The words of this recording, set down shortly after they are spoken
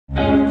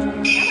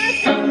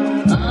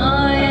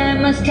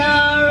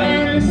star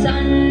and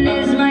sun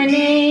is my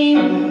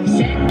name.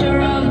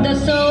 Center of the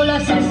solar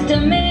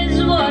system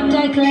is what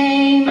I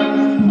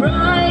claim.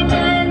 Bright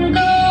and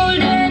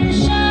golden,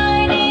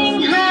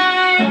 shining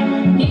high.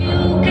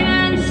 You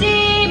can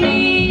see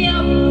me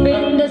up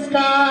in the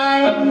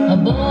sky. A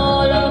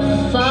ball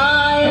of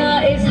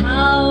fire is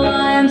how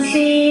I am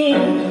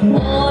seen.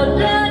 All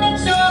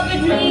planets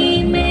orbit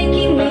me,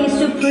 making me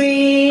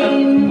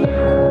supreme.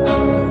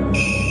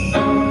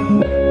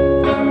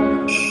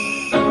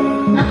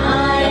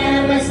 I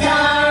am a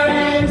star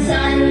and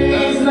sun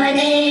is my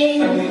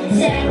name.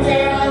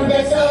 Center of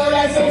the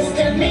solar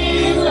system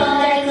is what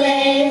I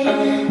claim.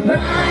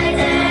 Bright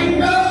and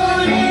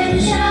golden,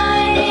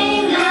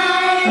 shining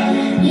high.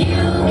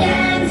 You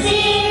can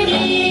see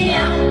me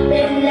up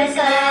in the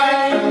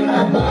sky.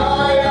 A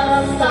ball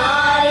of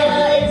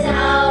fire is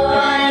how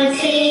I'm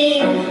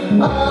seen.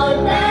 All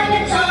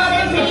planets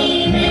orbit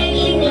me,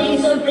 making me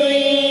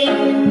supreme.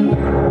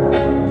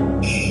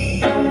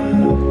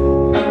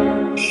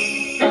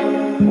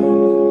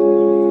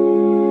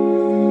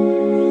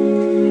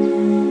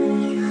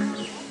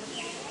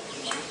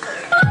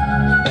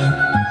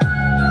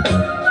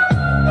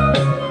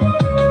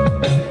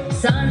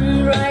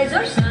 Sunrise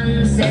or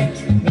sunset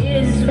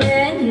is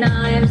when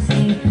I am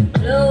seen.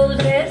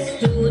 Closest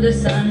to the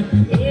sun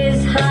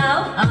is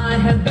how I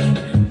have been.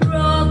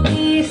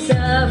 Rocky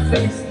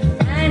surface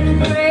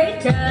and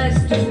craters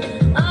too.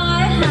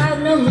 I have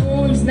no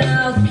moons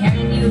now,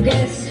 can you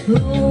guess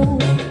who?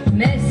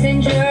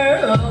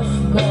 Messenger of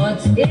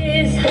gods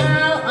is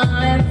how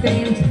I am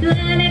famed.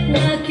 Planet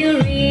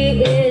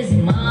Mercury is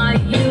my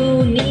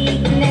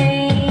unique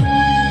name.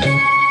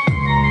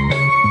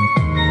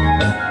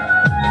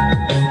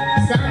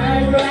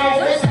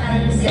 Sunrise or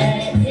sunset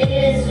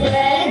is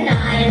when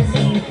I am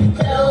seen.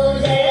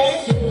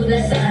 Closest to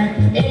the sun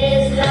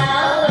is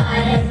how I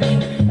have been.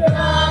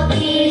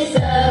 Rocky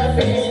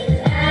surface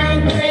and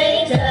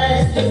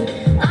craters too.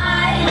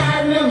 I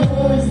have no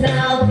moons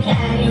now,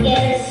 can you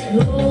guess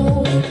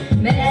who?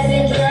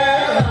 Messenger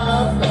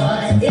of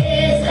God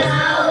is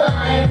how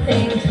I am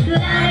famed.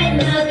 Planet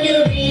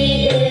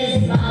Mercury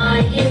is my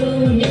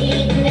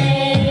unique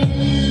name.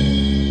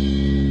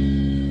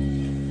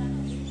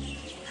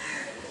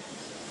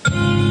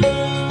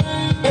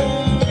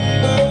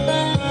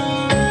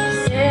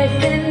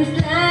 Second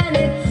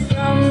planet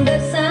from the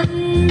sun,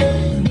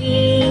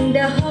 being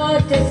the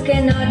hottest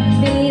cannot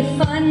be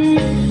fun.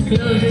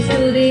 Closest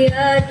to the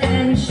earth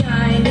and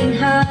shining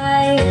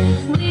high.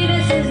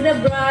 Venus is the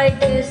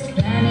brightest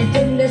planet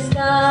in the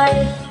sky.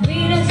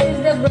 Venus is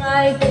the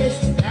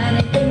brightest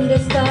planet in the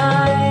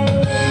sky.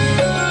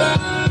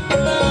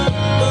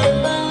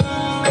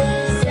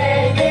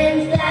 Second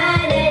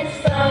planet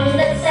from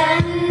the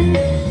sun,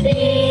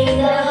 being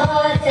the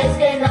hottest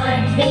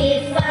cannot be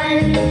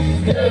fun.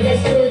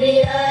 Closest to the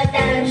earth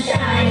and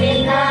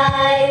shining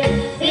high.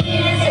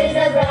 Venus is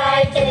the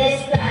brightest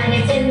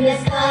planet in the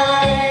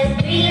sky.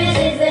 Venus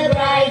is the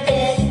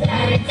brightest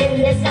planet in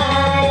the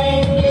sky.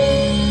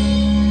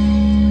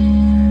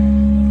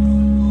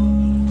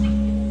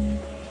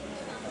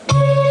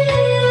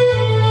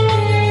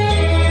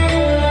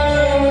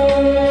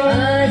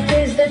 Earth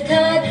is the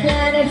third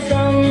planet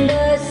from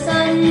the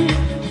sun.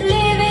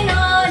 Living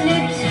on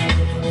it,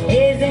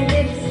 isn't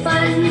it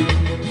fun?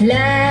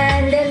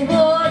 Land and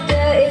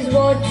water is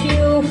what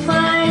you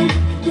find.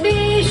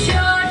 Be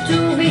sure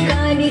to be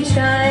kind each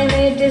time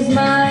it is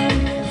mine.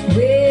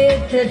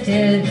 With a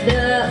tilt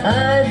the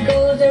earth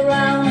goes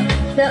around.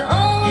 The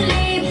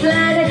only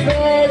planet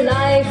where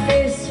life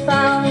is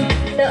found.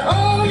 The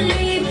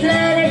only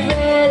planet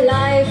where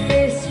life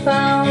is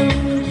found.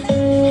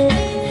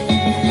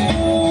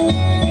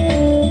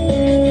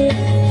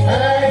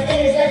 Earth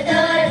is the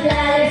third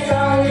planet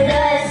from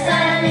the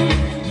sun.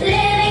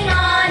 Living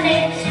on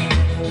it,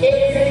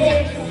 isn't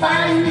it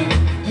fun?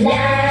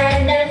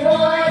 Land and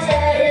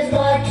water is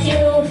what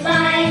you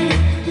find.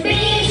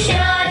 Be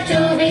sure to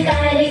be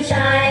kind each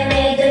time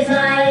it is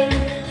mine.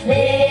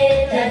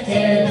 Wait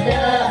until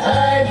the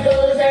earth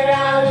goes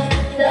around.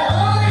 The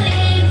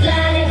only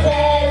planet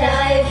where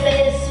life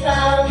is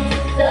found.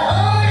 The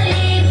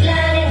only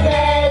planet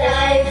where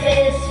life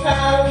is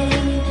found.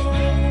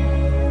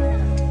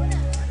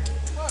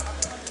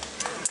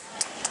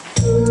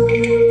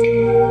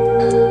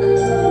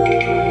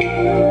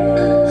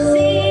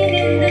 Seen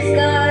in the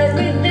sky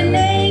with the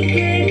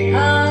naked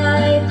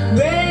eye,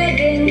 red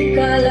in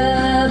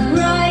color,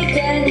 bright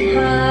and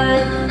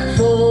high.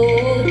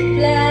 Fourth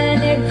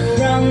planet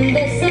from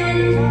the sun.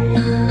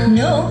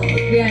 No,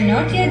 we are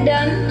not yet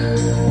done.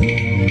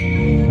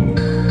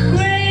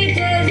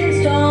 Craters and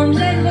storms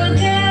and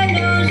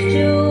volcanoes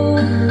too.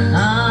 I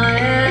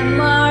am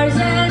Mars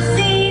as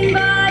seen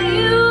by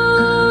you.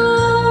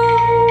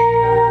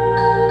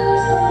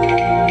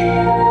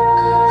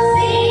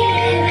 Seen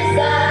in the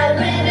sky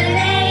with the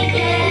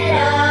naked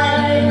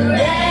eye,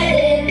 red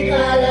in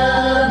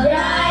color,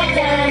 bright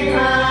and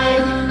high.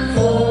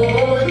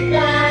 Fourth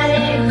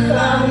planet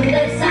from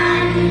the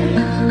sun.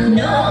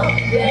 No,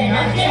 we're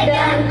not yet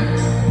done.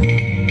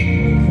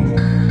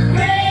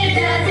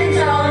 Craters and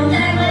storms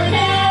and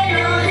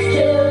volcanoes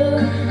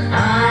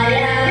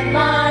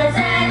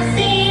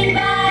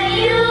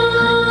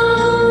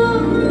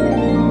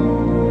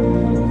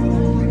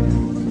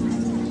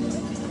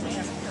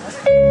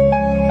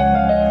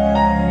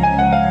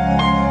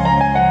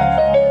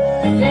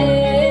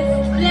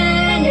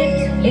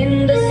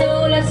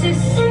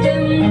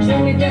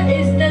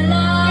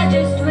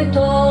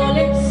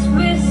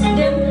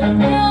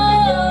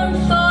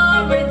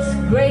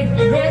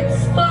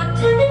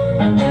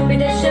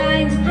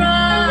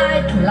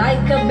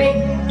like a big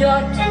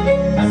dot,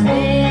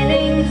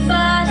 spinning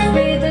fast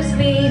with a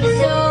speed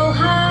so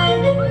high,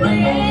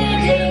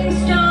 creating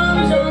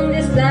storms on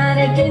this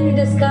planet in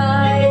the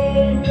sky.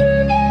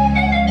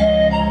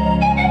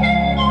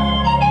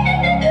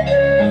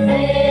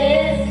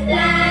 Fifth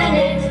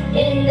planet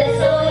in the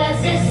solar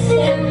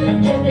system,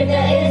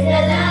 Jupiter is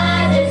the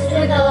largest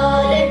with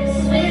all its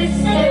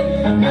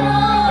wisdom,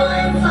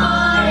 known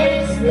for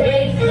its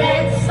great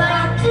red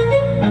spot.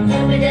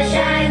 Jupiter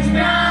shines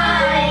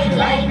bright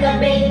like a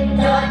big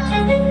dot,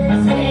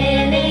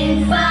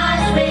 spinning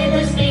fast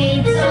with a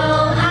speed so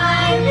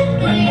high,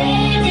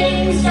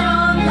 creating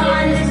storms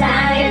on this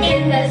planet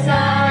in the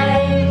sky.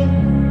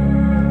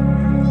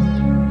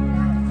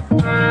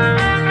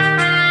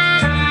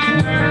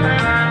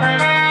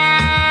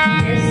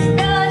 Yes,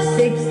 the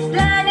sixth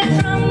planet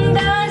from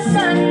the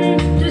sun,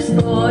 to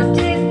spot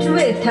it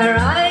with her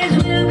eyes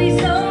will be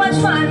so much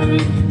fun.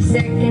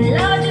 Second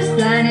largest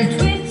planet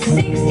with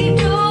 62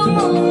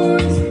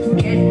 moons.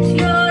 Get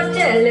your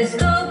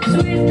telescopes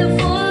with the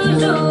full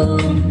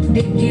zoom.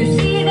 Did you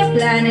see the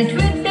planet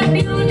with the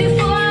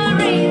beautiful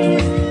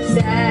rings?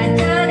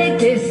 Saturn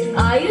it is,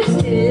 are you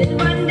still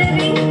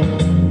wondering?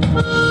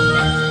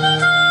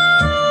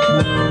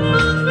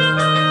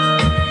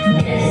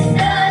 Yes,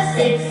 the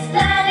sixth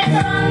planet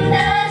from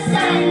the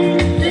sun,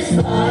 to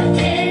spot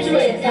it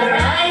with our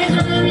eyes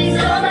will be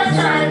so much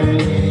fun.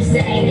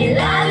 Second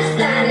largest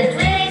planet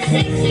with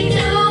 62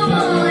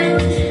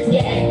 moons.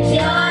 Get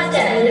your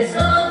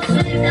telescopes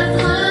with the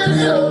full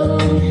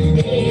zoom.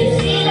 Did you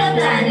see the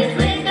planet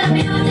with the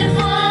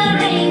beautiful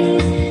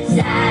rings?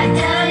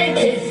 Saturn it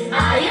is,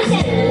 are you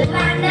still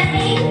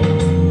wondering?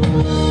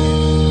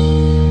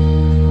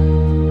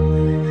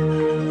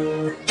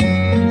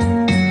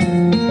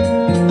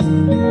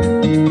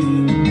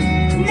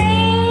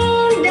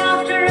 Named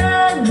after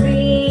a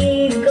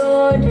Greek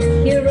god,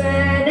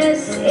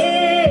 Uranus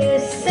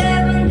is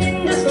seventh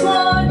in the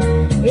squad.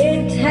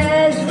 It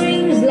has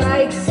rings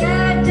like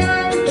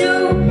Saturn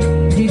too.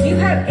 Did you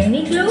have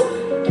any clue?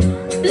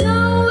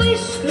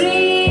 Bluish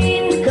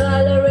green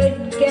color it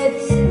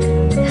gets.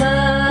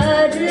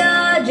 Third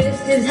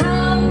largest is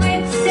how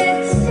it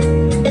sits.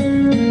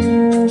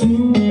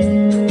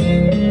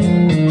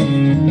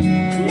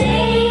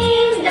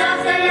 Named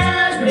after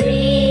a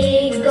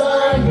Greek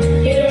god,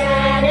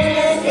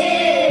 Uranus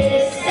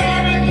is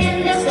seventh in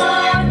the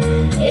squad.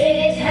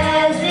 It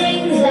has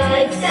rings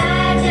like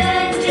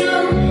Saturn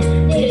too.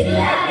 Did you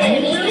have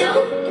any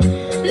clue?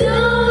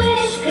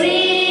 Bluish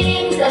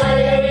green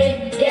color it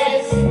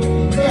gets.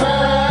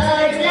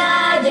 Third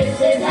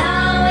largest is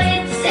how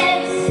it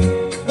sits.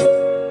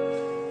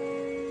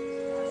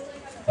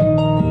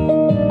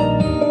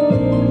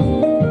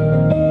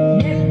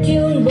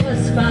 Neptune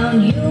was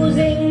found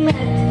using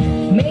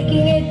math,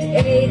 making it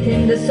eighth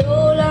in the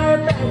solar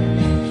path.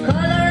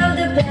 Color of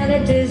the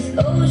planet is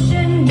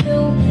ocean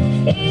blue.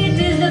 It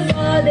is the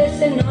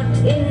farthest and not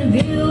in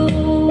view.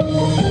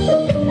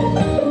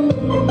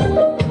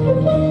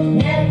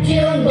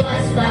 Neptune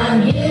was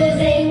found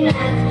using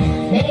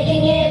math,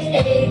 making it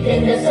eighth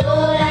in the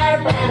solar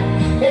path.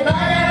 The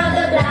color of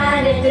the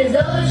planet is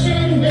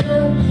ocean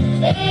blue.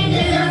 It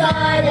is the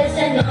farthest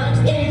and not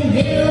in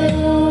view.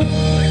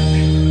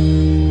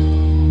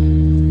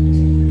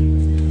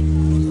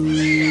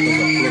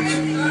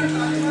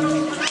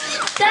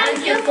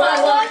 Thank you for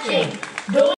watching.